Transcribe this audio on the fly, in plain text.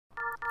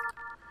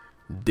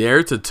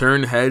Dare to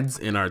turn heads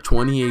in our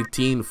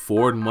 2018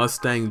 Ford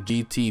Mustang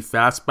GT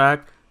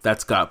Fastback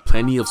that's got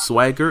plenty of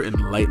swagger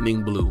in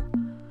lightning blue.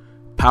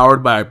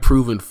 Powered by a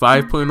proven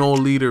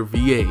 5.0-liter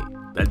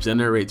V8 that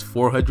generates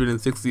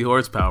 460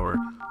 horsepower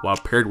while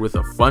paired with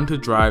a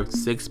fun-to-drive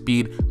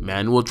 6-speed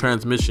manual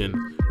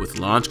transmission with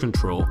launch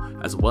control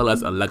as well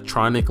as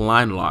electronic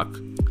line lock.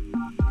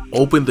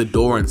 Open the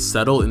door and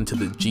settle into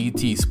the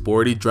GT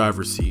sporty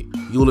driver's seat.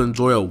 You'll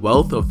enjoy a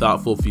wealth of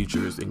thoughtful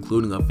features,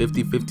 including a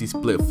 50-50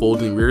 split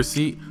folding rear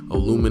seat,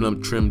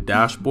 aluminum trimmed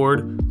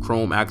dashboard,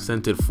 chrome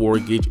accented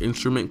 4-gauge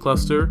instrument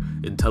cluster,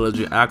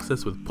 intelligent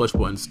access with push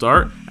button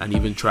start, and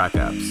even track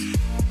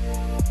apps.